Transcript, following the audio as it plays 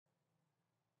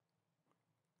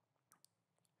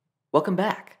Welcome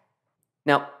back.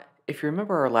 Now, if you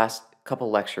remember our last couple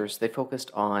lectures, they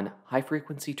focused on high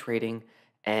frequency trading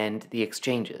and the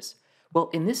exchanges. Well,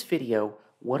 in this video,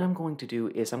 what I'm going to do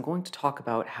is I'm going to talk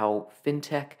about how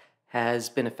fintech has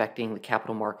been affecting the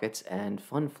capital markets and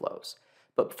fund flows.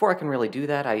 But before I can really do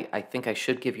that, I think I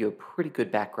should give you a pretty good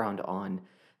background on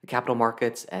the capital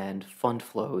markets and fund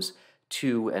flows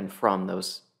to and from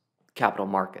those capital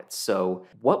markets. So,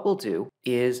 what we'll do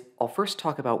is I'll first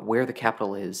talk about where the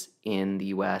capital is in the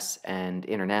US and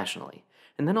internationally.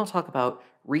 And then I'll talk about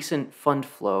recent fund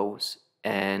flows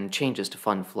and changes to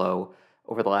fund flow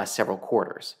over the last several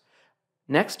quarters.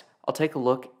 Next, I'll take a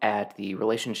look at the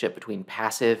relationship between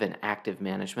passive and active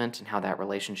management and how that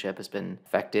relationship has been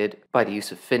affected by the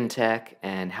use of fintech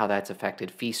and how that's affected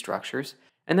fee structures.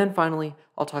 And then finally,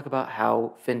 I'll talk about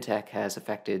how fintech has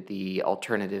affected the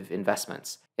alternative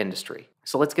investments industry.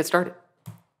 So let's get started.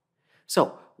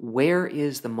 So, where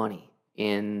is the money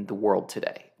in the world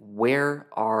today? Where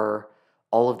are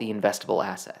all of the investable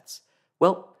assets?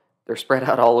 Well, they're spread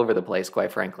out all over the place,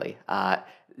 quite frankly.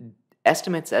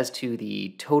 Estimates as to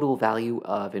the total value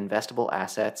of investable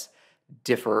assets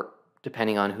differ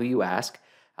depending on who you ask.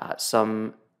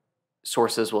 Some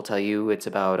sources will tell you it's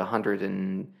about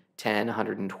 110,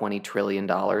 120 trillion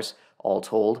dollars all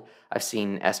told. I've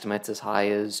seen estimates as high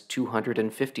as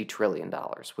 250 trillion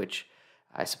dollars, which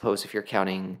I suppose if you're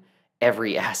counting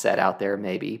every asset out there,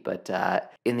 maybe. But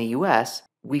in the US,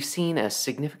 we've seen a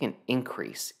significant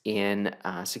increase in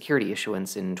security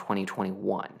issuance in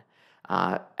 2021.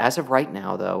 As of right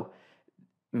now, though,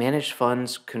 managed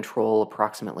funds control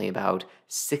approximately about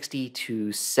 60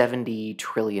 to 70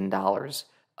 trillion dollars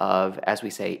of, as we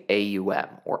say, AUM,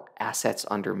 or assets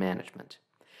under management.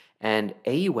 And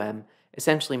AUM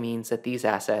essentially means that these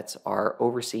assets are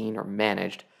overseen or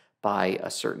managed by a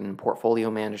certain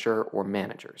portfolio manager or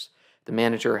managers. The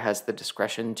manager has the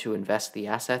discretion to invest the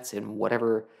assets in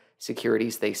whatever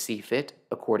securities they see fit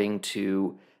according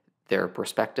to their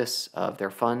prospectus of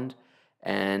their fund,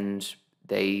 and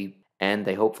they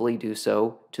hopefully do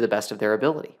so to the best of their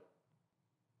ability.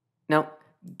 Now,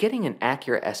 getting an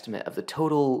accurate estimate of the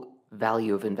total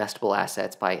value of investable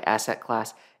assets by asset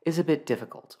class is a bit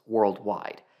difficult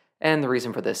worldwide. And the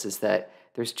reason for this is that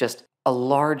there's just a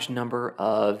large number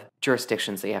of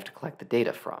jurisdictions that you have to collect the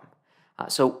data from.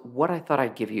 So what I thought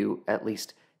I'd give you, at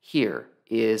least here,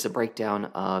 is a breakdown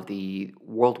of the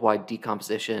worldwide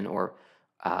decomposition or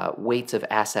weights of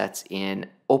assets in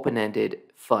open-ended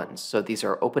funds. So these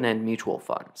are open-end mutual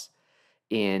funds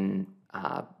in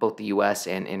both the US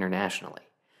and internationally.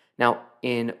 Now,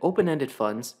 in open-ended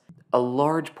funds, a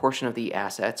large portion of the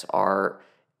assets are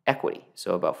equity,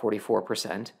 so about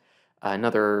 44%.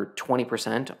 Another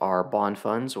 20% are bond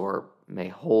funds or may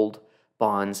hold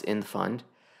bonds in the fund.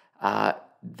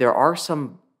 There are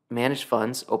some managed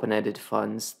funds, open-ended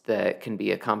funds, that can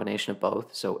be a combination of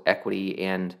both, so equity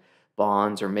and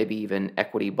bonds, or maybe even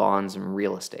equity, bonds, and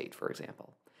real estate, for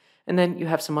example. And then you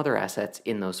have some other assets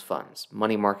in those funds.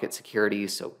 Money market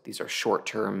securities, so these are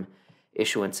short-term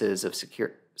issuances of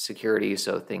securities,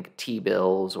 so think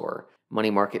T-bills or money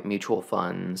market mutual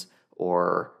funds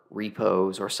or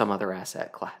repos or some other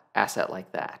asset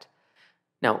like that.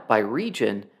 Now, by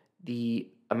region, the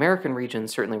American region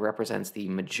certainly represents the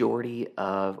majority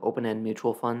of open-end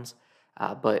mutual funds,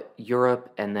 but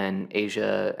Europe and then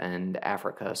Asia and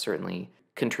Africa certainly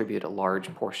contribute a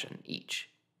large portion each.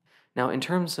 Now, in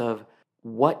terms of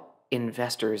what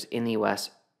investors in the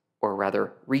US, or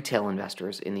rather retail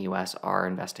investors in the US, are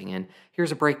investing in,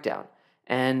 here's a breakdown.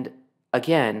 And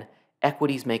again,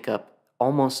 equities make up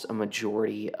almost a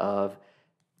majority of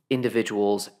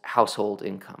individuals' household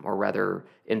income, or rather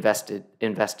invested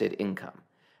income.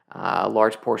 A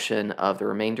large portion of the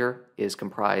remainder is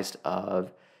comprised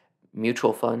of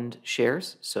mutual fund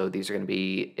shares. So these are going to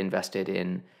be invested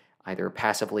in either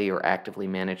passively or actively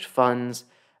managed funds.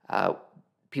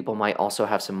 People might also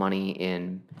have some money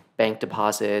in bank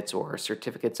deposits or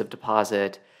certificates of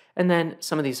deposit. And then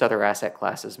some of these other asset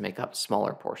classes make up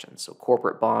smaller portions. So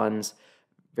corporate bonds,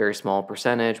 very small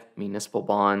percentage, municipal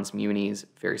bonds, munis,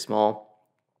 very small.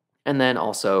 And then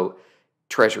also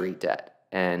treasury debt.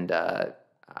 And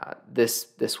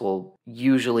this will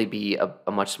usually be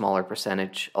a much smaller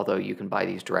percentage, although you can buy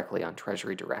these directly on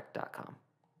treasurydirect.com.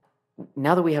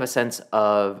 Now that we have a sense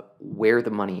of where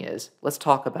the money is, let's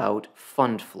talk about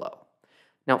fund flow.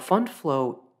 Now, fund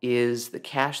flow is the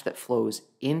cash that flows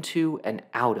into and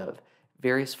out of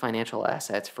various financial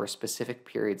assets for specific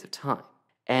periods of time.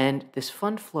 And this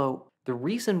fund flow, the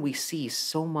reason we see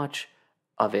so much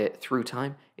of it through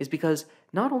time is because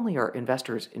not only are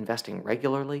investors investing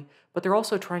regularly, but they're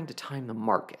also trying to time the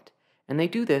market. And they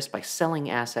do this by selling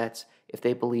assets if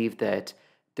they believe that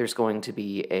there's going to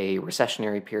be a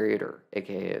recessionary period or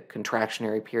aka a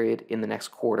contractionary period in the next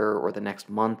quarter or the next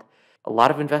month. A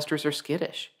lot of investors are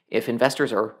skittish. If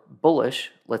investors are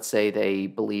bullish, let's say they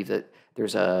believe that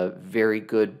there's a very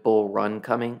good bull run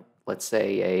coming, let's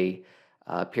say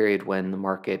a period when the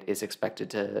market is expected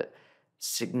to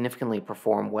significantly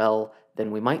perform well,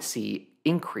 then we might see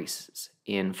increases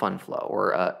in fund flow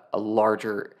or a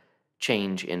larger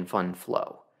change in fund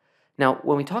flow. Now,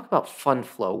 when we talk about fund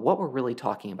flow, what we're really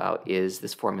talking about is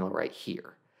this formula right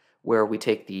here, where we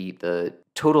take the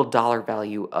total dollar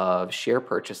value of share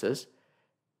purchases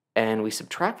and we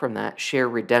subtract from that share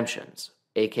redemptions,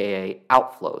 aka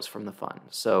outflows from the fund.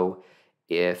 So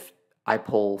if I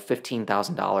pull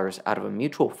 $15,000 out of a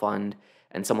mutual fund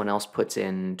and someone else puts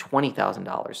in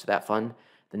 $20,000 to that fund,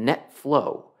 the net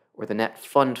flow or the net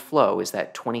fund flow is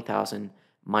that 20,000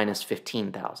 minus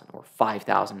 15,000 or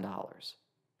 $5,000.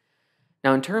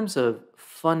 Now, in terms of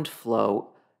fund flow,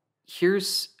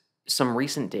 here's some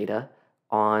recent data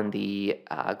on the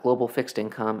global fixed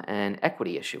income and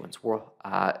equity issuance.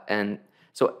 And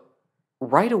so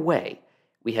right away,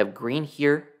 we have green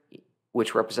here,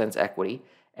 which represents equity,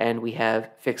 and we have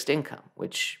fixed income,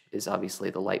 which is obviously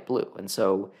the light blue. And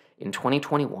so in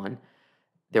 2021,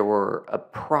 there were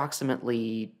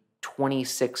approximately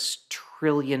 $26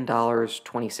 trillion,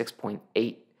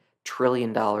 $26.8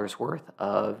 trillion worth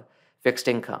of fixed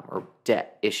income or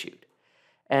debt issued.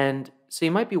 And so you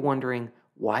might be wondering,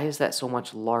 why is that so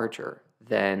much larger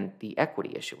than the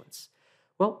equity issuance?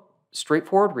 Well,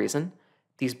 straightforward reason,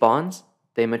 these bonds,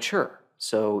 they mature.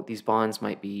 So these bonds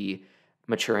might be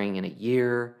maturing in a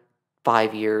year,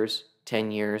 5 years, 10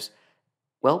 years.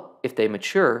 Well, if they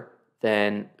mature,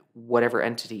 then whatever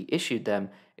entity issued them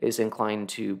is inclined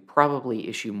to probably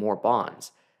issue more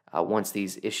bonds once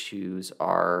these issues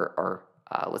are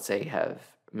let's say, have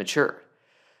matured.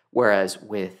 Whereas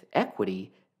with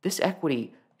equity, this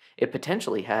equity, it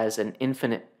potentially has an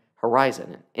infinite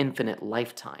horizon, an infinite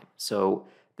lifetime. So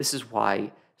this is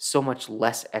why so much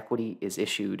less equity is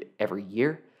issued every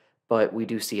year, but we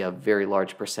do see a very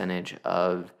large percentage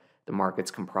of the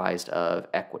markets comprised of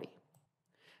equity.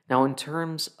 Now, in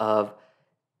terms of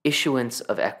issuance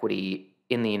of equity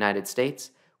in the United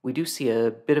States, we do see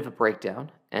a bit of a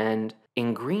breakdown. And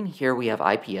in green here, we have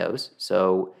IPOs.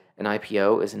 So an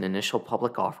IPO is an initial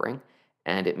public offering,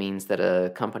 and it means that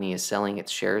a company is selling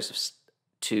its shares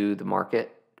to the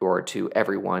market or to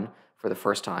everyone for the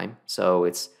first time. So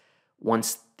it's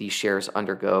once these shares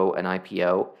undergo an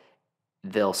IPO,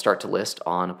 they'll start to list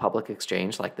on a public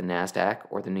exchange like the NASDAQ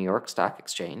or the New York Stock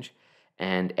Exchange,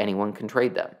 and anyone can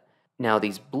trade them. Now,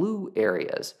 these blue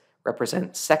areas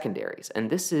represent secondaries, and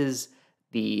this is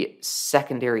the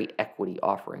secondary equity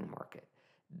offering market.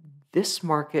 This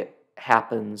market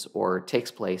happens or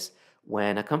takes place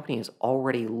when a company has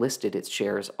already listed its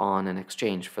shares on an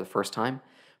exchange for the first time,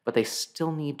 but they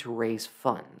still need to raise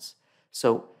funds.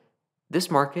 So this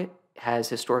market has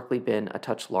historically been a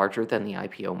touch larger than the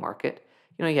IPO market.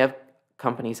 You have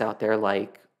companies out there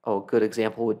like, a good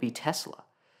example would be Tesla,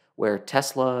 where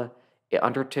Tesla, it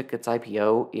undertook its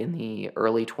IPO in the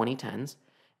early 2010s,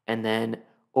 and then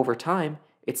over time,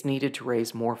 it's needed to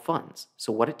raise more funds.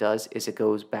 So what it does is it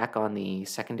goes back on the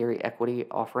secondary equity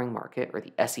offering market or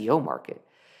the SEO market,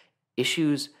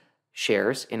 issues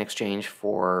shares in exchange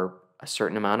for a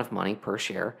certain amount of money per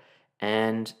share,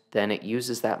 and then it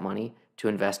uses that money to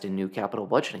invest in new capital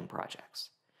budgeting projects.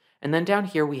 And then down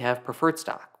here we have preferred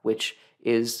stock, which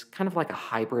is kind of like a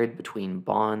hybrid between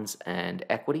bonds and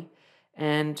equity.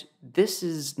 And this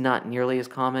is not nearly as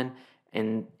common.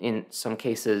 And in some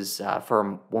cases, a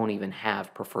firm won't even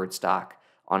have preferred stock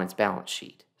on its balance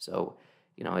sheet. So,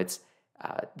 it's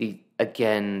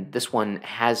again, this one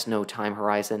has no time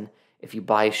horizon. If you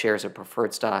buy shares of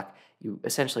preferred stock, you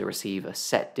essentially receive a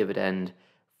set dividend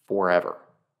forever.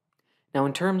 Now,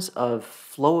 in terms of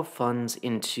flow of funds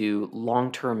into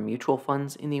long-term mutual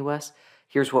funds in the US,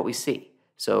 here's what we see.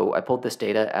 So I pulled this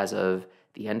data as of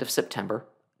the end of September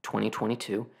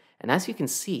 2022, and as you can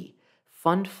see,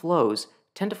 fund flows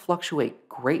tend to fluctuate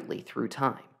greatly through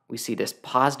time. We see this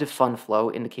positive fund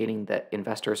flow indicating that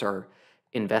investors are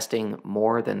investing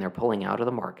more than they're pulling out of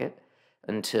the market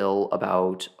until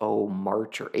about,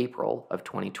 March or April of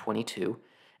 2022.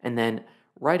 And then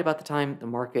right about the time the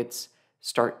markets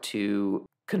start to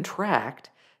contract,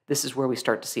 this is where we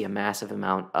start to see a massive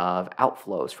amount of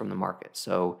outflows from the market.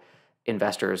 So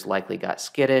investors likely got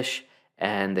skittish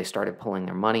and they started pulling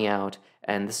their money out.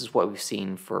 And this is what we've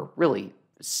seen for really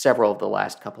several of the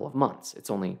last couple of months. It's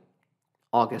only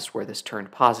August where this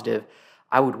turned positive.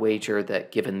 I would wager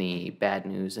that given the bad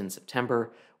news in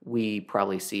September, we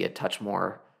probably see a touch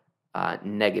more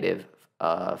negative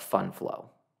fund flow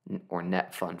or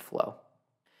net fund flow.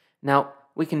 Now,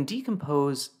 we can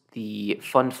decompose the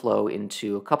fund flow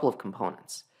into a couple of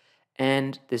components.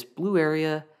 And this blue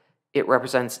area, it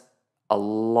represents a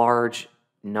large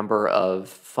number of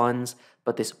funds,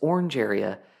 but this orange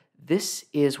area, this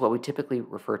is what we typically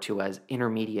refer to as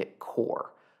intermediate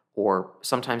core, or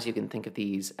sometimes you can think of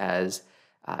these as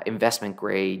investment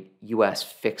grade US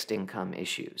fixed income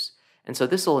issues. And so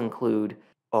this will include,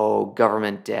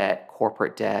 government debt,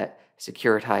 corporate debt,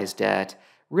 securitized debt,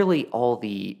 really all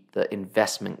the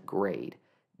investment grade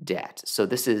debt. So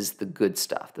this is the good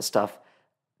stuff, the stuff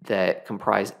that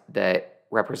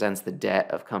represents the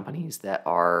debt of companies that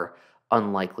are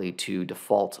unlikely to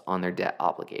default on their debt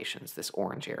obligations, this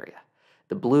orange area.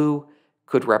 The blue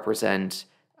could represent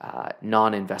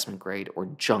non-investment grade or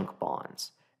junk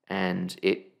bonds, and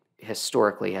it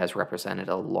historically has represented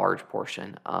a large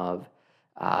portion of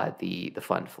the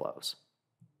fund flows.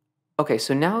 Okay,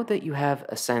 so now that you have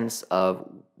a sense of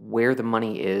where the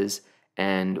money is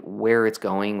and where it's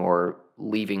going or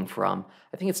leaving from,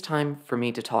 I think it's time for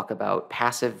me to talk about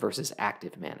passive versus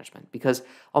active management, because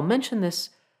I'll mention this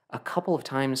a couple of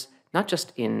times, not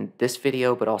just in this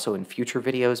video, but also in future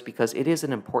videos, because it is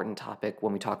an important topic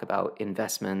when we talk about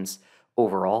investments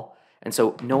overall. And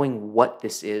so knowing what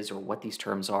this is or what these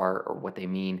terms are or what they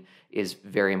mean is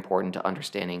very important to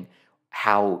understanding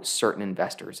how certain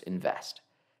investors invest.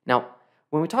 Now,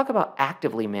 when we talk about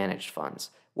actively managed funds,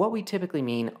 what we typically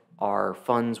mean are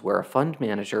funds where a fund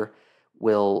manager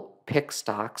will pick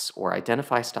stocks or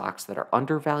identify stocks that are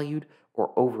undervalued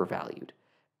or overvalued,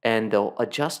 and they'll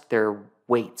adjust their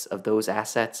weights of those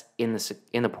assets in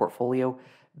the portfolio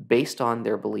based on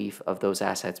their belief of those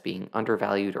assets being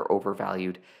undervalued or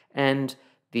overvalued and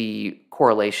the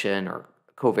correlation or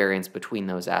covariance between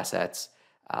those assets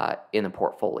in the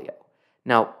portfolio.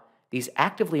 Now, these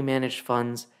actively managed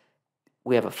funds,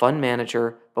 we have a fund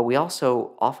manager, but we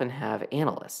also often have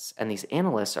analysts, and these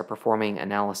analysts are performing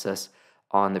analysis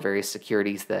on the various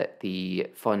securities that the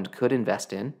fund could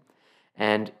invest in,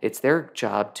 and it's their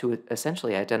job to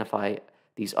essentially identify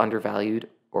these undervalued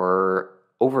or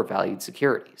overvalued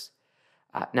securities.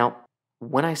 Now,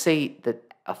 when I say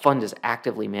that a fund is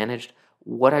actively managed,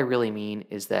 what I really mean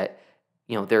is that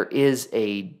there is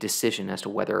a decision as to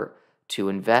whether to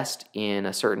invest in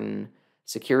a certain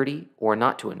security or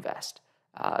not to invest.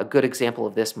 A good example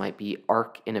of this might be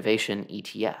ARK Innovation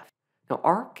ETF. Now,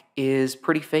 ARK is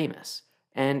pretty famous,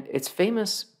 and it's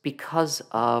famous because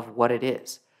of what it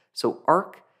is. So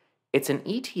ARK, it's an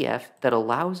ETF that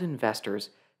allows investors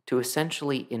to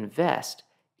essentially invest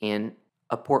in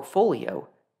a portfolio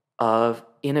of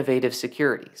innovative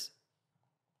securities.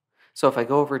 So if I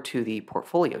go over to the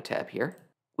portfolio tab here,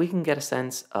 we can get a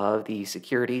sense of the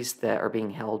securities that are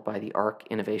being held by the ARK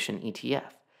Innovation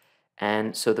ETF.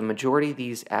 And so the majority of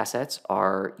these assets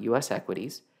are US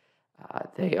equities.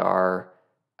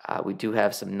 We do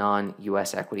have some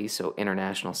non-US equities, so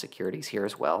international securities here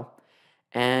as well.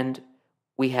 And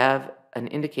we have an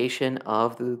indication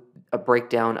of a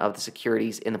breakdown of the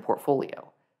securities in the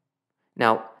portfolio.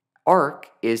 Now, ARK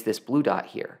is this blue dot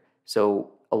here.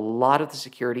 So a lot of the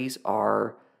securities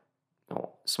are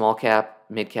small cap,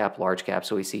 mid cap, large cap.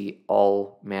 So we see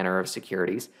all manner of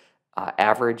securities.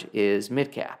 Average is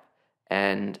mid cap.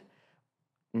 And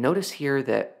notice here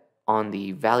that on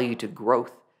the value to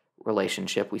growth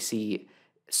relationship, we see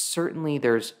certainly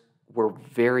we're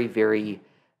very, very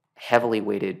heavily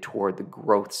weighted toward the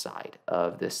growth side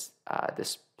of this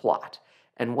plot.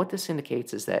 And what this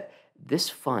indicates is that this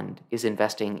fund is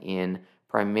investing in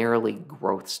primarily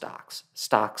growth stocks,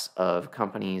 stocks of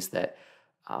companies that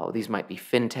these might be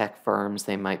fintech firms,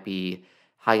 they might be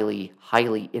highly,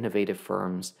 highly innovative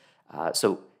firms.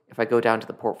 So if I go down to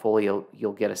the portfolio,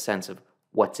 you'll get a sense of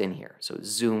what's in here. So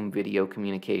Zoom Video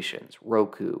Communications,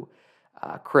 Roku,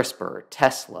 CRISPR,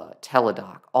 Tesla,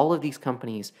 Teladoc, all of these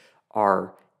companies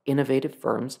are innovative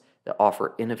firms that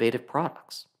offer innovative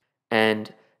products.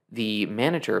 And the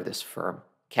manager of this firm,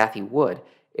 Kathy Wood,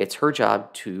 it's her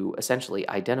job to essentially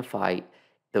identify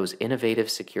those innovative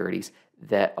securities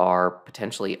that are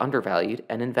potentially undervalued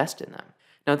and invest in them.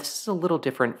 Now, this is a little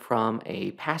different from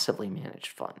a passively managed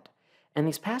fund. And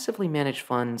these passively managed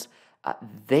funds,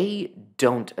 they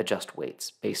don't adjust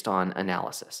weights based on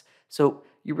analysis. So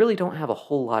you really don't have a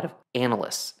whole lot of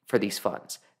analysts for these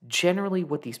funds. Generally,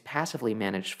 what these passively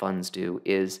managed funds do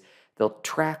is they'll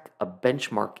track a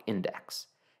benchmark index,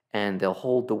 and they'll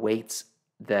hold the weights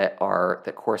that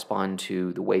correspond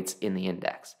to the weights in the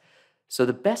index. So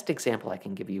the best example I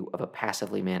can give you of a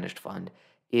passively managed fund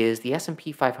is the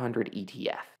S&P 500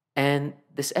 ETF. And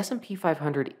this S&P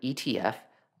 500 ETF,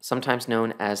 sometimes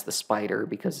known as the SPIDER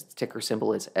because its ticker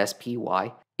symbol is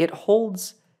SPY, it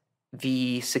holds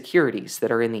the securities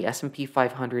that are in the S&P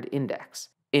 500 index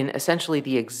in essentially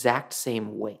the exact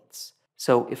same weights.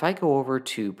 So if I go over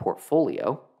to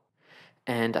portfolio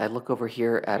and I look over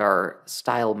here at our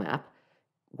style map,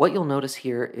 what you'll notice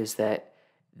here is that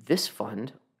this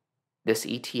fund, this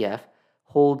ETF,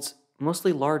 holds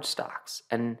mostly large stocks.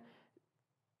 And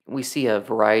we see a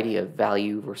variety of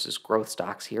value versus growth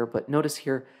stocks here, but notice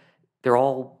here they're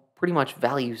all pretty much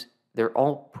values, they're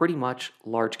all pretty much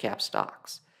large cap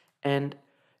stocks. And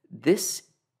this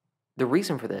the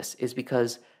reason for this is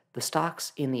because the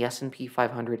stocks in the S&P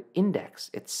 500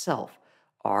 index itself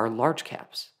are large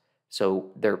caps.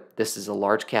 So this is a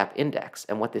large cap index,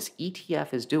 and what this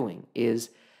ETF is doing is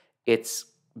it's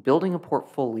building a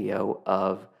portfolio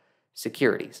of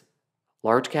securities,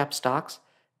 large cap stocks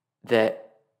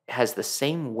that has the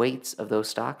same weights of those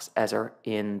stocks as are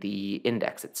in the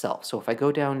index itself. So if I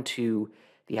go down to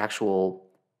the actual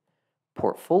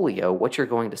portfolio, what you're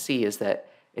going to see is that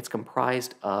it's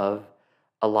comprised of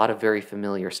a lot of very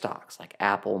familiar stocks like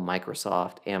Apple,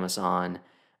 Microsoft, Amazon,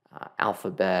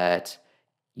 Alphabet,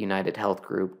 United Health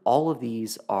Group. All of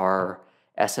these are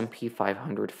S&P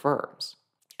 500 firms.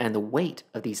 And the weight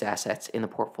of these assets in the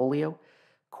portfolio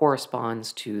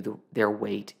corresponds to their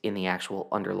weight in the actual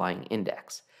underlying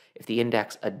index. If the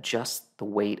index adjusts the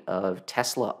weight of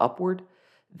Tesla upward,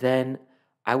 then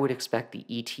I would expect the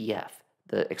ETF,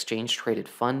 the exchange traded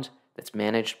fund that's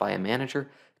managed by a manager,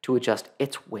 to adjust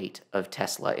its weight of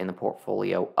Tesla in the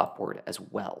portfolio upward as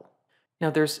well.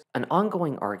 Now, there's an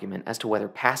ongoing argument as to whether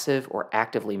passive or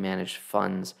actively managed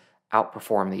funds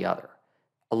outperform the other.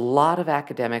 A lot of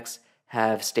academics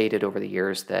have stated over the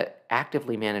years that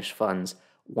actively managed funds,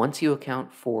 once you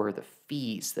account for the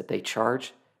fees that they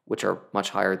charge, which are much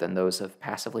higher than those of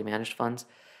passively managed funds,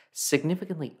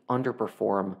 significantly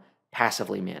underperform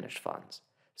passively managed funds.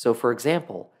 So, for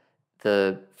example,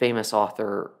 the famous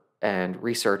author and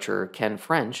researcher Ken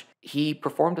French, he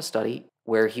performed a study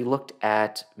where he looked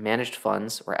at managed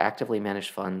funds or actively managed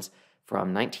funds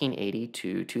from 1980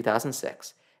 to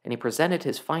 2006, and he presented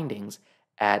his findings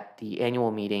at the annual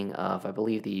meeting of, I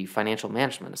believe, the Financial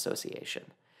Management Association.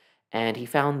 And he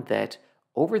found that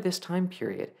over this time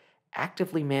period,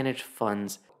 actively managed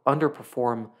funds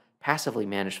underperform passively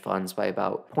managed funds by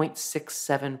about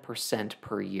 0.67%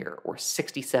 per year, or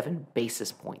 67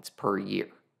 basis points per year.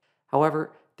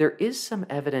 However, there is some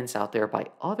evidence out there by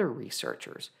other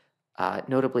researchers,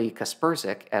 notably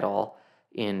Kaspersky et al.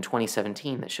 In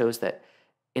 2017, that shows that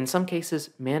in some cases,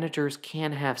 managers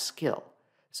can have skill.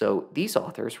 So these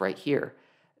authors right here,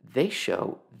 they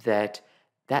show that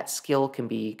that skill can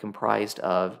be comprised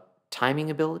of timing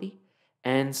ability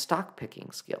and stock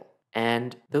picking skill.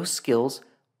 And those skills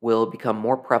will become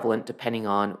more prevalent depending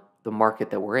on the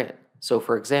market that we're in. So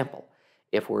for example,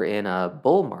 if we're in a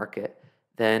bull market,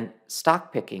 then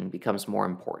stock picking becomes more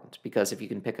important because if you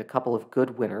can pick a couple of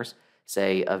good winners,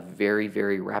 say a very,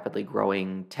 very rapidly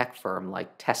growing tech firm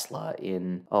like Tesla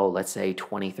in, let's say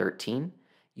 2013,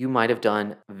 you might have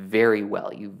done very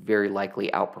well. You very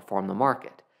likely outperform the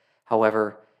market.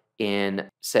 However, in,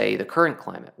 say, the current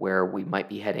climate where we might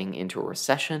be heading into a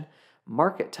recession,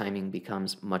 market timing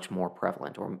becomes much more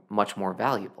prevalent or much more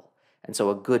valuable. And so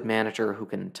a good manager who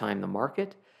can time the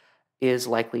market is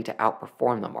likely to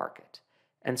outperform the market.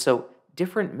 And so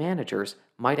different managers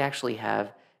might actually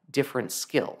have different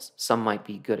skills. Some might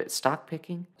be good at stock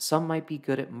picking, some might be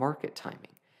good at market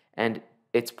timing. And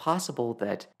it's possible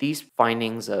that these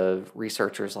findings of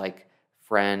researchers like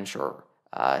French or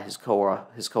his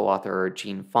co-author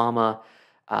Gene Fama,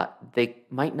 they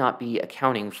might not be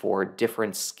accounting for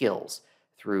different skills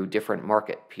through different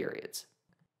market periods.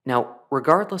 Now,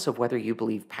 regardless of whether you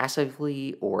believe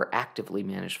passively or actively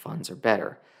managed funds are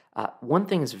better, one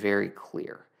thing is very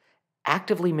clear.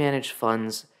 Actively managed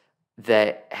funds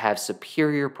that have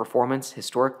superior performance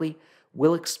historically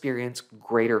will experience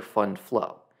greater fund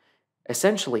flow.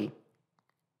 Essentially,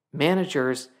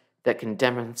 managers that can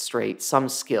demonstrate some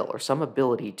skill or some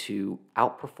ability to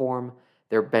outperform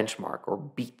their benchmark or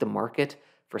beat the market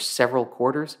for several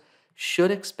quarters should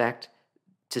expect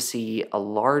to see a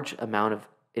large amount of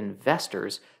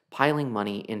investors piling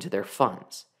money into their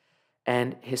funds.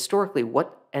 And historically,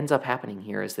 what ends up happening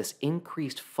here is this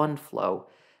increased fund flow.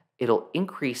 It'll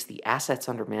increase the assets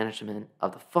under management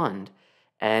of the fund.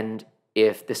 And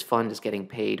if this fund is getting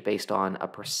paid based on a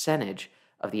percentage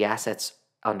of the assets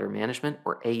under management,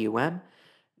 or AUM,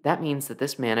 that means that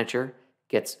this manager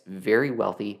gets very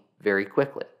wealthy very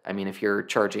quickly. I mean, if you're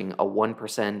charging a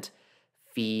 1%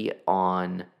 fee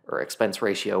on, or expense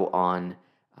ratio on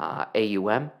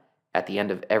AUM at the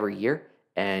end of every year,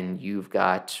 and you've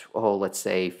got, oh, let's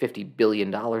say $50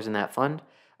 billion in that fund,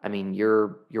 I mean,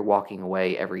 you're walking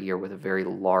away every year with a very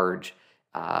large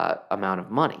amount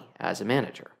of money as a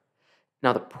manager.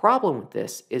 Now, the problem with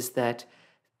this is that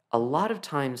a lot of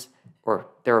times, or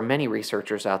there are many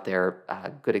researchers out there, a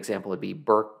good example would be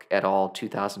Burke et al.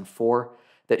 2004,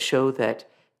 that show that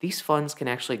these funds can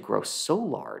actually grow so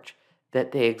large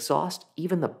that they exhaust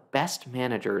even the best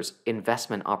managers'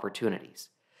 investment opportunities.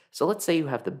 So let's say you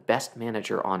have the best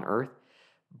manager on earth,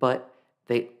 but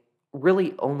they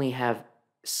really only have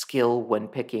skill when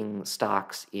picking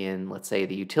stocks in, let's say,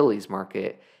 the utilities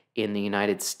market in the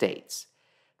United States.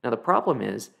 Now, the problem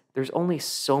is there's only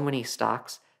so many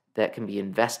stocks that can be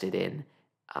invested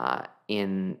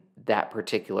in that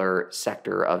particular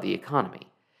sector of the economy.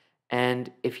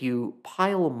 And if you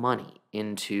pile money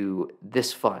into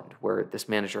this fund where this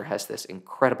manager has this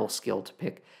incredible skill to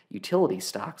pick utility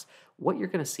stocks, what you're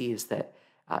going to see is that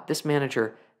this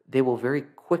manager, they will very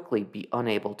quickly be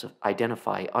unable to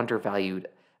identify undervalued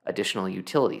additional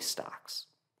utility stocks.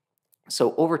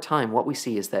 So over time, what we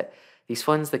see is that these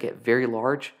funds that get very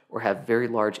large or have very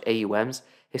large AUMs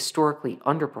historically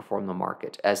underperform the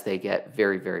market as they get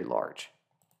very, very large.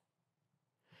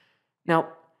 Now,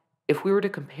 if we were to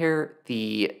compare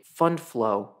the fund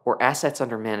flow or assets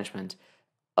under management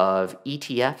of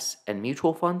ETFs and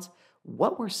mutual funds,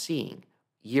 what we're seeing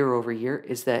year over year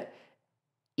is that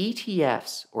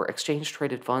ETFs or exchange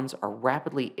traded funds are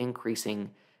rapidly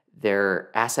increasing their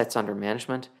assets under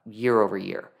management year over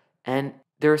year. And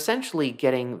they're essentially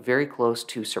getting very close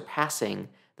to surpassing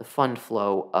the fund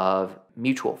flow of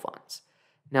mutual funds.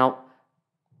 Now,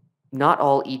 not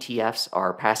all ETFs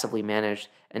are passively managed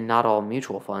and not all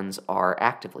mutual funds are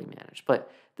actively managed,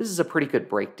 but this is a pretty good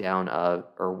breakdown of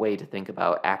or way to think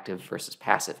about active versus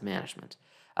passive management.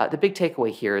 The big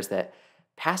takeaway here is that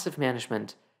passive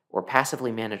management or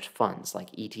passively managed funds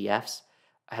like ETFs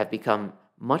have become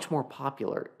much more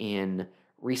popular in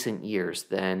recent years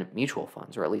than mutual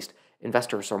funds, or at least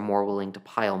investors are more willing to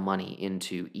pile money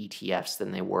into ETFs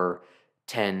than they were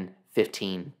 10,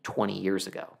 15, 20 years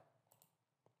ago.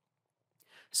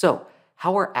 So,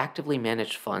 how are actively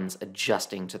managed funds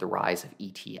adjusting to the rise of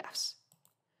ETFs?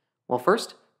 Well,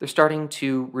 first, they're starting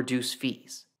to reduce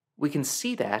fees. We can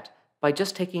see that by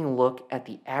just taking a look at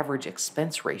the average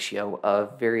expense ratio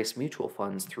of various mutual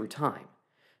funds through time.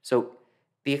 So,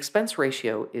 the expense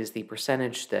ratio is the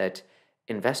percentage that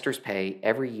investors pay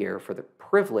every year for the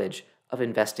privilege of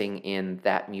investing in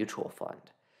that mutual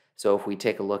fund. So, if we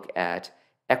take a look at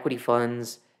equity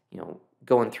funds,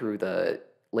 going through the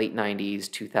late 90s,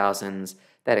 2000s,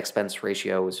 that expense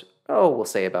ratio is, we'll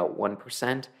say about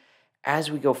 1%. As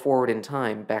we go forward in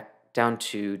time, back down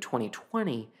to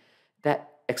 2020, that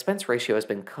expense ratio has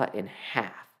been cut in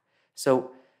half.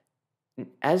 So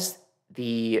as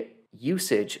the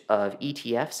usage of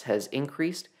ETFs has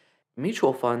increased,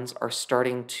 mutual funds are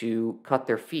starting to cut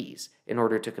their fees in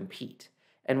order to compete.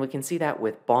 And we can see that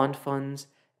with bond funds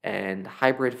and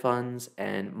hybrid funds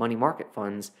and money market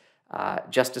funds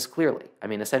just as clearly. I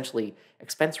mean, essentially,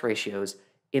 expense ratios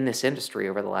in this industry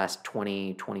over the last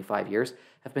 20, 25 years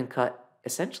have been cut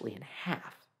essentially in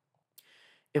half.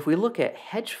 If we look at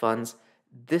hedge funds,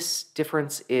 this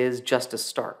difference is just as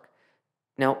stark.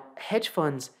 Now, hedge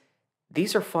funds,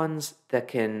 these are funds that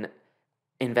can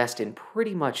invest in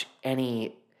pretty much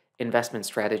any investment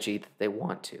strategy that they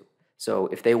want to. So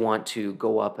if they want to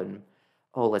go up and,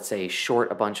 let's say,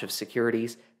 short a bunch of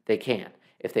securities, they can.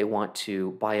 If they want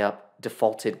to buy up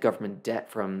defaulted government debt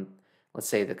from, let's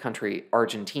say, the country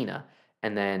Argentina,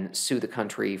 and then sue the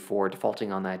country for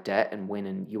defaulting on that debt and win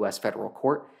in U.S. federal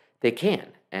court, they can.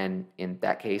 And in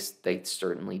that case, they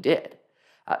certainly did.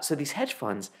 So these hedge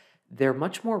funds, they're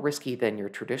much more risky than your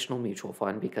traditional mutual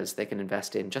fund because they can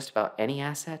invest in just about any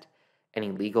asset,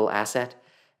 any legal asset.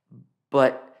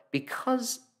 But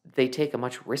because they take a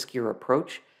much riskier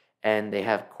approach and they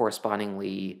have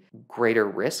correspondingly greater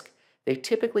risk, they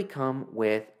typically come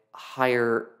with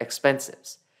higher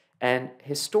expenses. And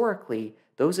historically,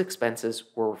 those expenses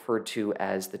were referred to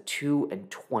as the 2 and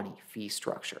 20 fee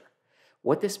structure.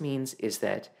 What this means is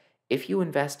that if you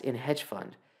invest in a hedge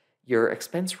fund, your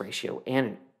expense ratio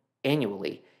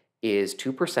annually is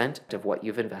 2% of what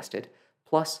you've invested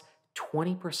plus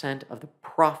 20% of the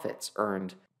profits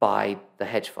earned by the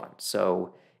hedge fund.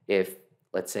 So if,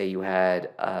 let's say, you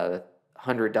had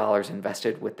 $100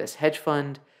 invested with this hedge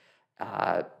fund,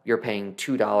 you're paying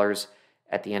 $2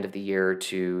 at the end of the year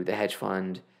to the hedge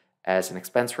fund as an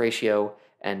expense ratio,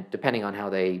 and depending on how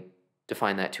they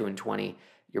define that 2 and 20,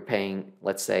 you're paying,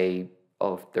 let's say,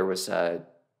 if there was a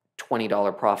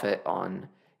 $20 profit on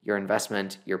your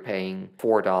investment, you're paying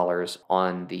 $4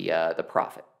 on the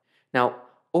profit. Now,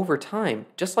 over time,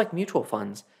 just like mutual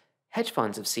funds, hedge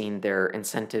funds have seen their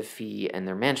incentive fee and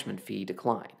their management fee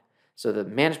decline. So the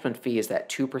management fee is that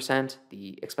 2%,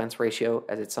 the expense ratio,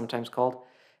 as it's sometimes called.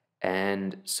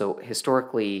 And so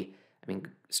historically, I mean,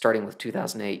 starting with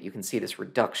 2008, you can see this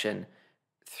reduction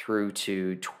through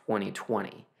to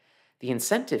 2020. The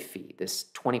incentive fee, this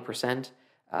 20%,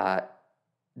 uh,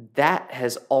 that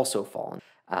has also fallen.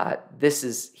 This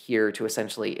is here to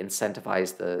essentially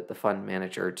incentivize the fund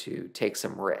manager to take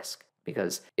some risk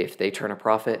because if they turn a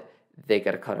profit, they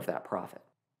get a cut of that profit.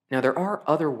 Now, there are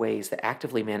other ways that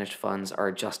actively managed funds are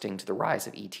adjusting to the rise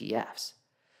of ETFs.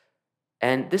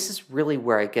 And this is really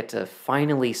where I get to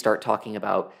finally start talking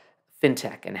about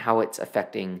fintech and how it's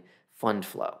affecting fund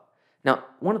flow. Now,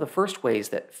 one of the first ways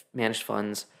that managed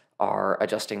funds are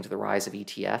adjusting to the rise of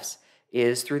ETFs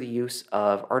is through the use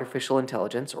of artificial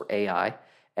intelligence, or AI,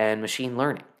 and machine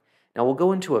learning. Now, we'll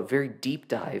go into a very deep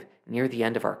dive near the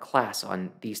end of our class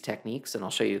on these techniques, and I'll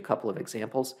show you a couple of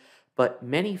examples. But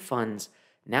many funds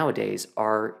nowadays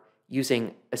are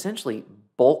using essentially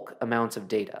bulk amounts of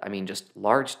data. I mean, just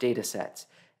large data sets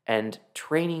and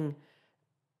training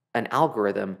an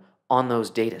algorithm on those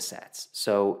data sets.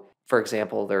 So, for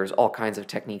example, there's all kinds of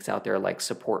techniques out there like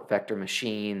support vector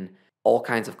machine, all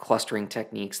kinds of clustering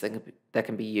techniques that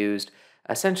can be used.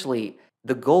 Essentially,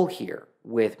 the goal here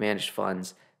with managed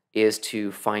funds is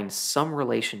to find some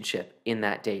relationship in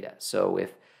that data. So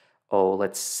if, oh,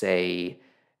 let's say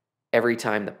every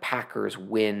time the Packers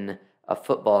win a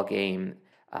football game,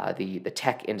 the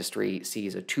tech industry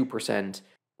sees a 2%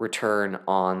 return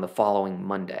on the following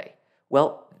Monday.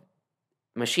 Well,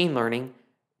 machine learning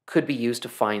could be used to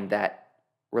find that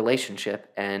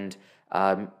relationship, and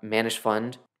managed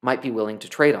fund might be willing to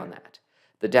trade on that.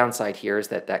 The downside here is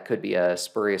that that could be a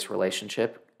spurious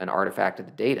relationship, an artifact of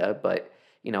the data, but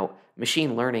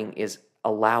machine learning is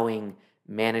allowing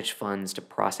managed funds to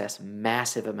process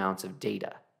massive amounts of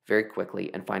data very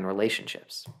quickly and find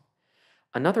relationships.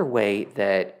 Another way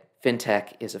that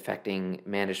fintech is affecting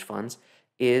managed funds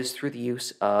is through the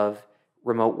use of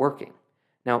remote working.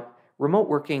 Now, remote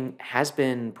working has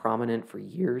been prominent for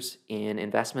years in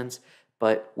investments,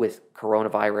 but with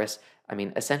coronavirus, I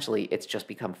mean, essentially it's just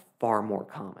become far more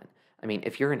common. I mean,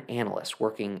 if you're an analyst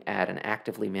working at an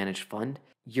actively managed fund,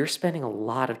 you're spending a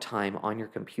lot of time on your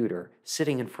computer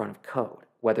sitting in front of code,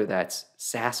 whether that's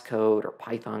SAS code or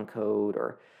Python code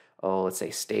or, oh, let's say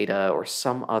Stata or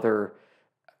some other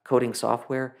coding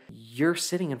software. You're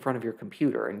sitting in front of your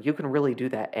computer, and you can really do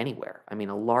that anywhere. I mean,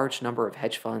 a large number of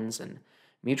hedge funds and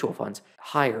mutual funds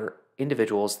hire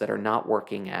individuals that are not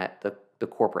working at the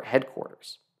corporate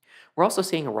headquarters. We're also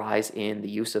seeing a rise in the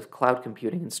use of cloud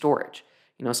computing and storage.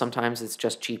 Sometimes it's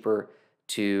just cheaper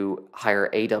to hire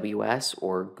AWS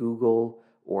or Google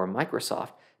or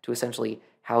Microsoft to essentially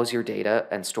house your data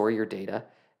and store your data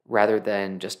rather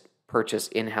than just purchase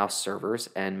in-house servers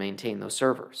and maintain those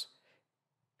servers.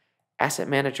 Asset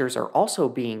managers are also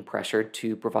being pressured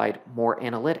to provide more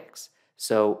analytics.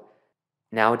 So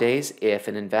nowadays, if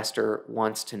an investor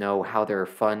wants to know how their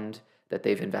fund that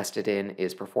they've invested in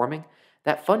is performing,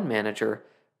 that fund manager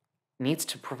needs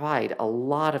to provide a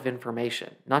lot of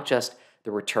information, not just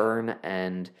the return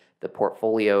and the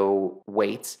portfolio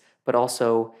weights, but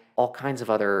also all kinds of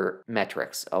other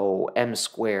metrics. Oh, M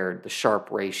squared, the Sharpe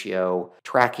ratio,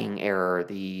 tracking error,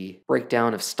 the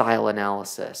breakdown of style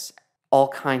analysis, all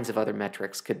kinds of other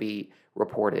metrics could be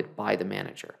reported by the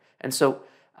manager. And so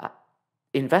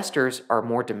investors are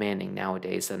more demanding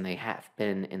nowadays than they have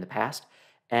been in the past,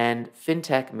 and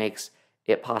fintech makes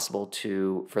it possible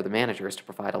for the managers to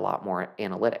provide a lot more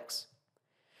analytics.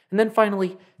 And then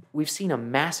finally, we've seen a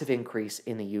massive increase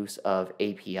in the use of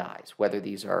APIs, whether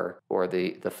these are, or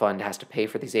the fund has to pay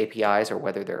for these APIs or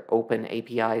whether they're open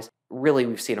APIs. Really,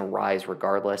 we've seen a rise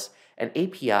regardless. And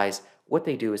APIs, what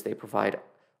they do is they provide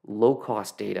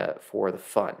low-cost data for the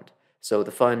fund. So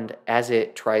the fund, as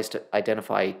it tries to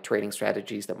identify trading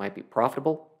strategies that might be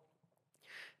profitable,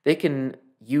 they can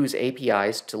use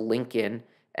APIs to link in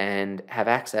and have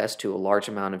access to a large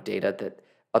amount of data that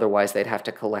otherwise they'd have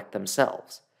to collect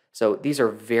themselves. So these are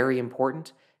very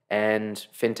important, and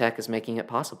fintech is making it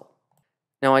possible.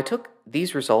 Now, I took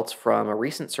these results from a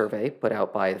recent survey put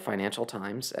out by the Financial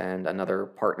Times and another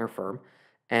partner firm,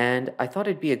 and I thought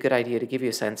it'd be a good idea to give you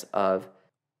a sense of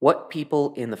what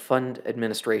people in the fund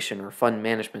administration or fund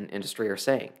management industry are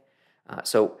saying.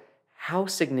 So, how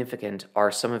significant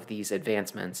are some of these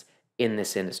advancements in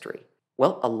this industry?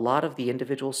 Well, a lot of the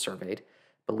individuals surveyed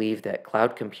believe that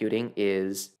cloud computing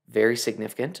is very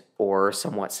significant or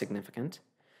somewhat significant.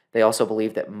 They also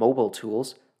believe that mobile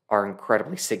tools are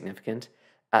incredibly significant.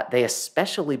 They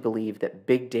especially believe that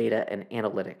big data and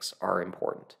analytics are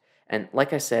important. And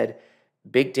like I said,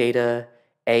 big data,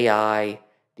 AI,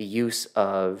 the use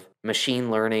of machine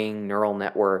learning, neural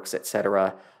networks,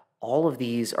 etc., all of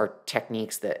these are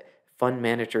techniques that fund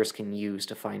managers can use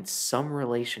to find some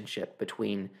relationship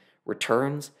between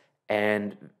returns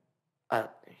and a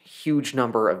huge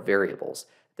number of variables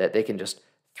that they can just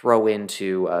throw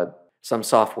into some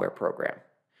software program.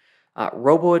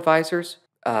 Robo advisors,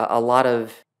 a lot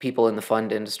of people in the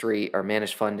fund industry or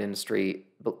managed fund industry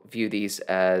view these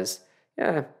as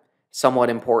eh, somewhat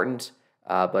important,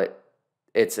 but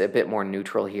it's a bit more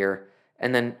neutral here.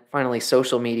 And then finally,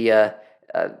 social media,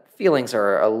 feelings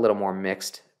are a little more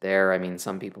mixed there. I mean,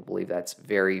 some people believe that's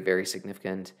very, very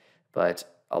significant, but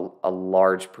a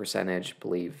large percentage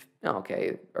believe, "Oh,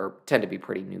 okay, or tend to be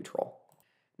pretty neutral."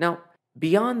 Now,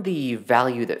 beyond the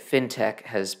value that fintech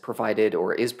has provided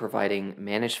or is providing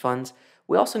managed funds,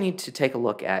 we also need to take a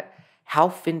look at how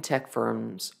fintech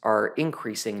firms are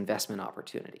increasing investment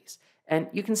opportunities. And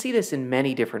you can see this in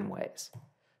many different ways.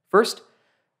 First,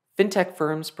 fintech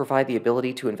firms provide the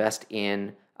ability to invest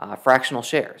in fractional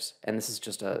shares. And this is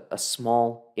just a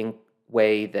small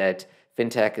way that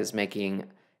fintech is making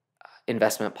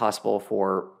investment possible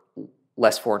for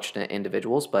less fortunate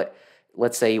individuals. But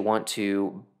let's say you want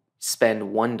to spend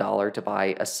 $1 to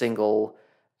buy a single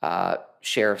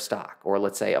share of stock, or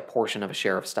let's say a portion of a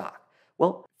share of stock.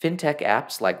 Well, fintech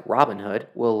apps like Robinhood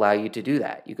will allow you to do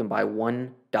that. You can buy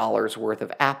 $1 worth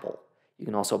of Apple. You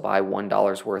can also buy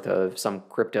 $1 worth of some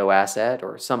crypto asset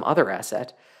or some other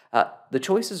asset. The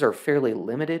choices are fairly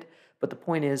limited, but the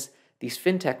point is these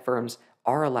fintech firms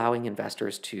are allowing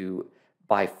investors to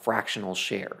buy fractional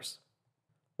shares.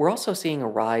 We're also seeing a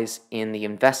rise in the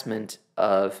investment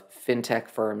of fintech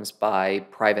firms by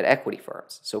private equity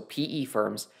firms. So, PE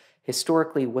firms,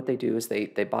 historically, what they do is they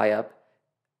buy up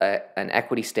an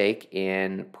equity stake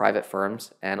in private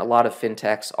firms, and a lot of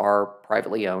fintechs are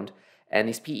privately owned. And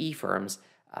these PE firms,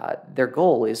 their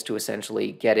goal is to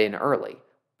essentially get in early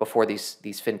before these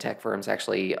fintech firms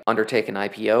actually undertake an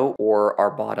IPO or are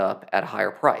bought up at a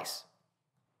higher price.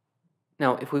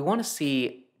 Now, if we want to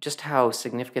see just how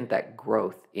significant that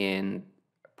growth in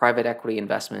private equity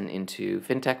investment into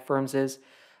fintech firms is,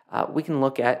 we can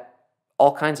look at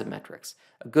all kinds of metrics.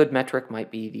 A good metric might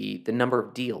be the number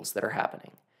of deals that are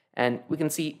happening. And we can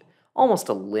see almost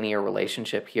a linear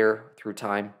relationship here through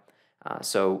time.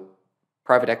 So,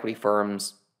 private equity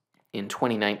firms in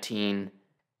 2019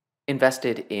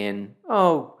 invested in,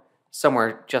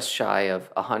 somewhere just shy of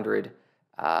 100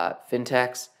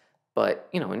 fintechs. But,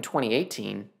 in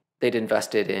 2018, they'd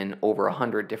invested in over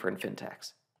 100 different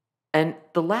fintechs. And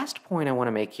the last point I want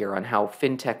to make here on how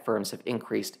fintech firms have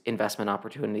increased investment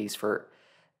opportunities for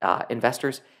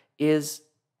investors is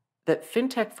that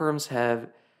fintech firms have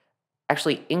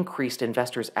actually increased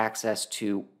investors' access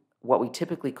to what we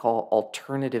typically call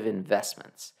alternative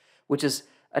investments, which is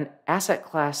an asset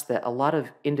class that a lot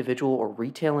of individual or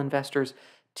retail investors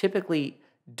typically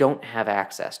don't have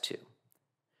access to.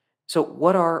 So,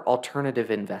 what are alternative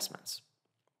investments?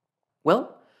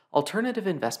 Well, alternative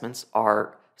investments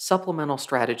are supplemental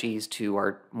strategies to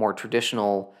our more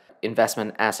traditional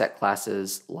investment asset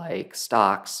classes like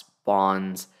stocks,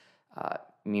 bonds,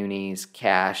 munis,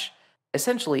 cash.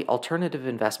 Essentially, alternative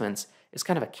investments is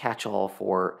kind of a catch all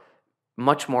for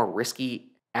much more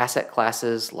risky asset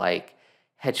classes like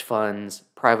hedge funds,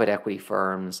 private equity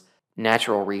firms,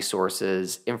 natural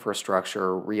resources,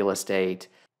 infrastructure, real estate.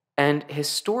 And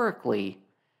historically,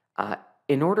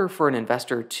 in order for an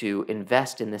investor to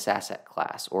invest in this asset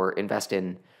class or invest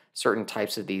in certain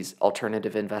types of these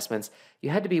alternative investments, you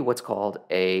had to be what's called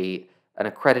an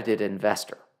accredited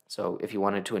investor. So if you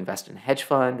wanted to invest in a hedge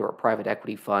fund or a private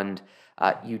equity fund,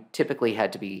 you typically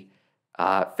had to be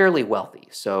fairly wealthy.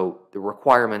 So the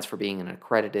requirements for being an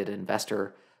accredited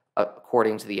investor,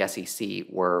 according to the SEC,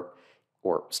 were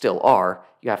or still are,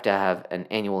 you have to have an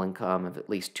annual income of at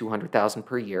least $200,000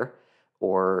 per year,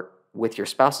 or with your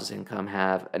spouse's income,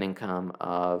 have an income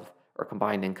of or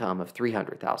combined income of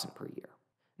 $300,000 per year.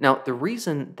 Now, the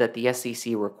reason that the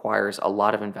SEC requires a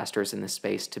lot of investors in this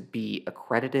space to be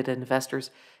accredited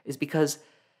investors is because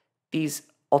these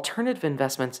alternative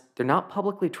investments, they're not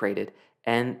publicly traded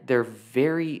and they're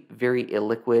very, very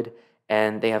illiquid,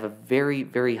 and they have a very,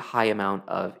 very high amount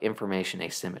of information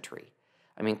asymmetry.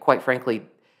 I mean, quite frankly,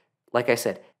 like I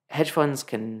said, hedge funds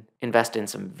can invest in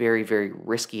some very, very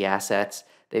risky assets.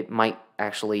 They might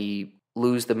actually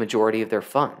lose the majority of their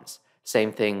funds.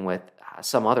 Same thing with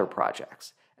some other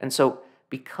projects. And so,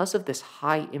 because of this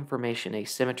high information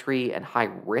asymmetry and high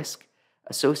risk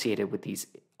associated with these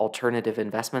alternative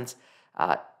investments,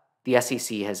 the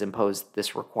SEC has imposed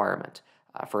this requirement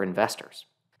for investors.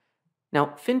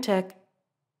 Now, fintech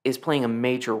is playing a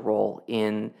major role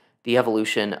in the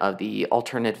evolution of the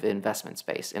alternative investment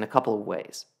space in a couple of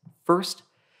ways. First,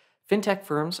 fintech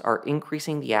firms are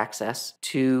increasing the access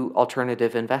to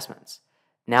alternative investments.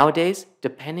 Nowadays,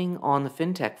 depending on the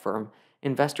fintech firm,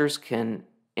 investors can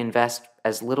invest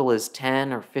as little as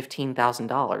 $10,000 or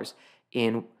 $15,000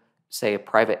 in, say, a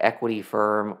private equity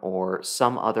firm or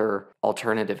some other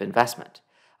alternative investment.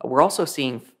 We're also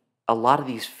seeing a lot of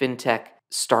these fintech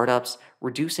startups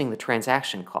reducing the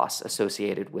transaction costs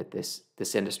associated with this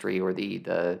industry or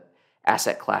the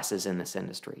asset classes in this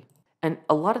industry. And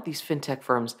a lot of these fintech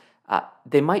firms,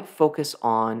 they might focus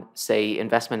on, say,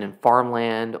 investment in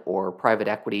farmland or private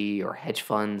equity or hedge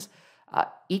funds.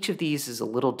 Each of these is a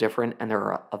little different, and there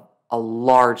are a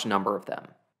large number of them.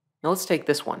 Now, let's take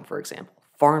this one, for example,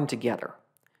 Farm Together.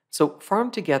 So,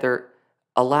 Farm Together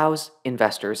allows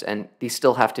investors, and these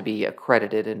still have to be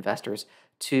accredited investors,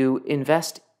 to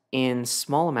invest in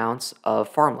small amounts of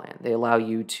farmland. They allow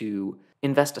you to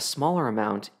invest a smaller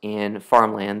amount in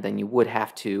farmland than you would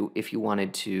have to if you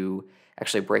wanted to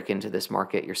actually break into this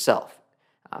market yourself.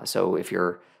 So if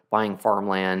you're buying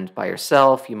farmland by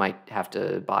yourself, you might have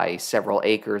to buy several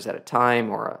acres at a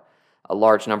time or a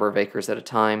large number of acres at a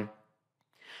time.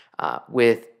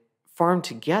 With Farm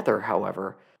Together,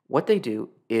 however, what they do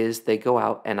is they go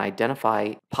out and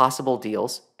identify possible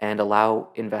deals and allow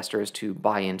investors to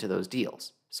buy into those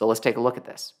deals. So let's take a look at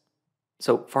this.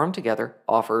 So Farm Together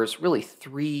offers really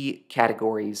three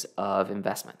categories of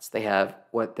investments. They have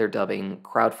what they're dubbing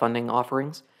crowdfunding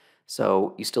offerings.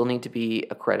 So you still need to be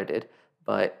accredited,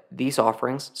 but these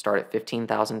offerings start at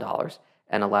 $15,000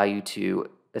 and allow you to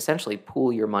essentially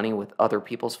pool your money with other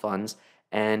people's funds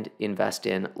and invest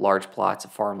in large plots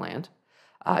of farmland.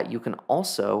 You can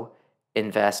also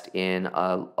invest in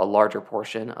a larger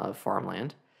portion of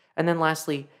farmland. And then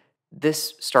lastly,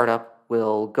 this startup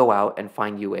will go out and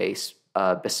find you a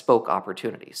bespoke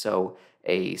opportunity. So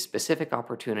a specific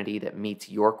opportunity that meets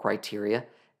your criteria,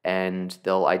 and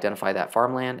they'll identify that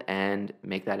farmland and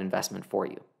make that investment for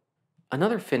you.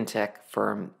 Another fintech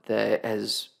firm that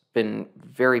has been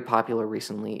very popular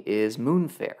recently is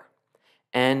Moonfair.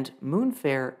 And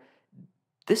Moonfair,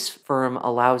 this firm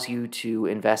allows you to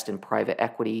invest in private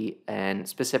equity and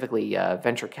specifically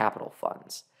venture capital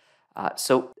funds.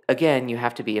 So again, you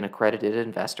have to be an accredited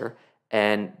investor,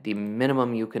 and the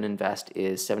minimum you can invest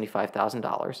is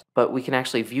 $75,000, but we can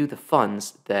actually view the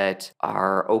funds that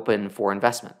are open for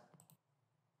investment.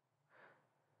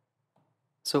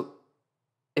 So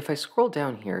if I scroll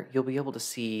down here, you'll be able to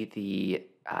see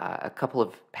a couple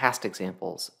of past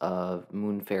examples of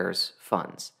Moonfair's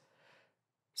funds.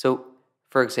 So,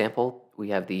 for example, we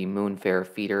have the Moonfair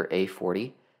Feeder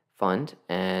A40 fund,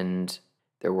 and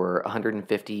there were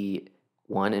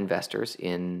 151 investors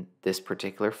in this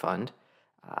particular fund.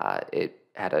 It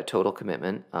had a total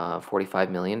commitment of $45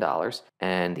 million,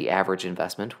 and the average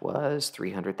investment was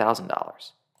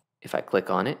 $300,000. If I click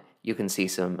on it, you can see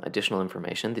some additional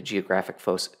information. The geographic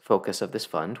focus of this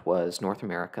fund was North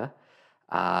America.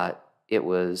 It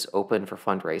was open for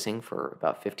fundraising for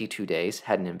about 52 days,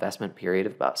 had an investment period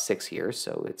of about 6 years,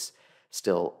 so it's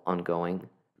still ongoing,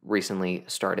 recently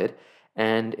started,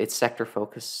 and its sector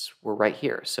focus were right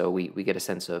here. So we get a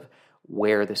sense of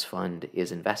where this fund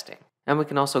is investing. And we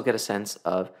can also get a sense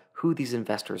of who these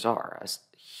investors are.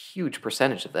 A huge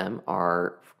percentage of them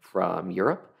are from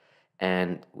Europe,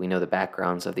 and we know the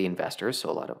backgrounds of the investors, so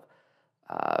a lot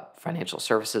of financial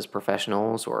services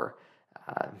professionals or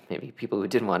maybe people who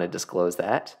didn't want to disclose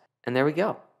that. And there we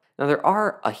go. Now, there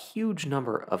are a huge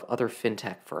number of other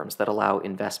fintech firms that allow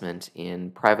investment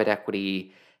in private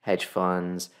equity, hedge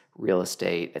funds, real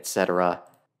estate, etc.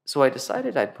 So I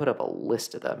decided I'd put up a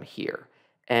list of them here.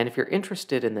 And if you're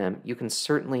interested in them, you can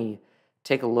certainly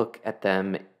take a look at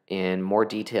them in more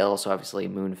detail. So obviously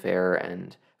Moonfair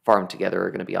and Farm Together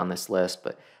are going to be on this list,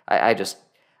 but I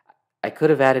could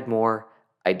have added more.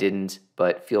 I didn't,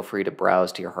 but feel free to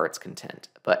browse to your heart's content.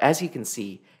 But as you can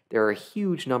see, there are a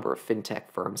huge number of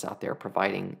fintech firms out there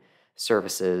providing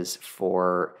services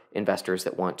for investors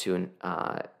that want to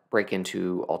break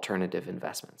into alternative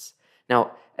investments.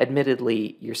 Now,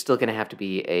 admittedly, you're still going to have to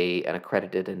be an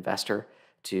accredited investor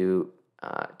to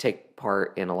take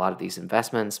part in a lot of these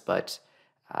investments, but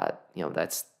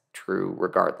that's true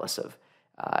regardless of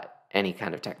any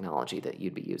kind of technology that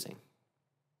you'd be using.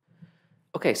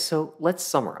 Okay, so let's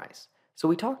summarize. So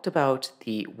we talked about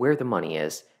where the money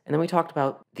is, and then we talked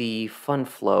about the fund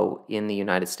flow in the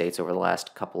United States over the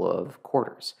last couple of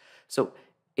quarters. So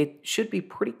it should be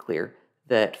pretty clear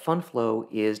that fund flow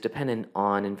is dependent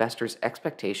on investors'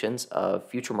 expectations of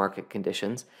future market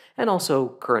conditions and also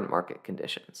current market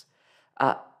conditions.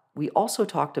 Uh, we also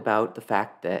talked about the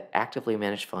fact that actively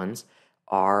managed funds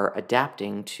are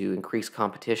adapting to increase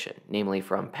competition, namely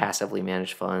from passively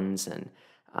managed funds, and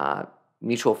uh,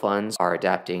 mutual funds are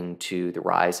adapting to the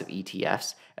rise of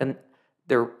ETFs. And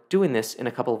they're doing this in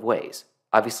a couple of ways.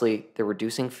 Obviously, they're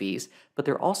reducing fees, but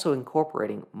they're also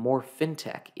incorporating more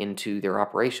fintech into their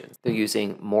operations. They're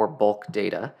using more bulk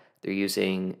data, they're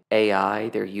using AI,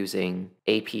 they're using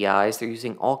APIs, they're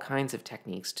using all kinds of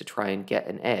techniques to try and get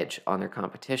an edge on their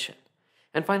competition.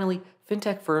 And finally,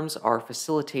 fintech firms are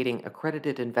facilitating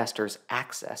accredited investors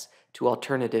access to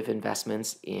alternative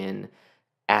investments in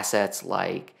assets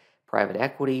like private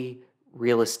equity,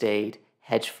 real estate,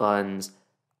 hedge funds,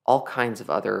 all kinds of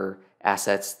other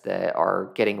assets that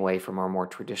are getting away from our more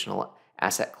traditional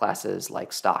asset classes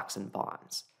like stocks and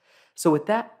bonds. So, with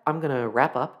that, I'm going to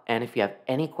wrap up. And if you have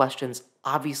any questions,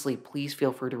 obviously, please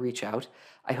feel free to reach out.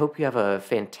 I hope you have a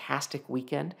fantastic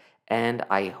weekend, and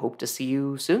I hope to see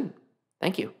you soon.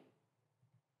 Thank you.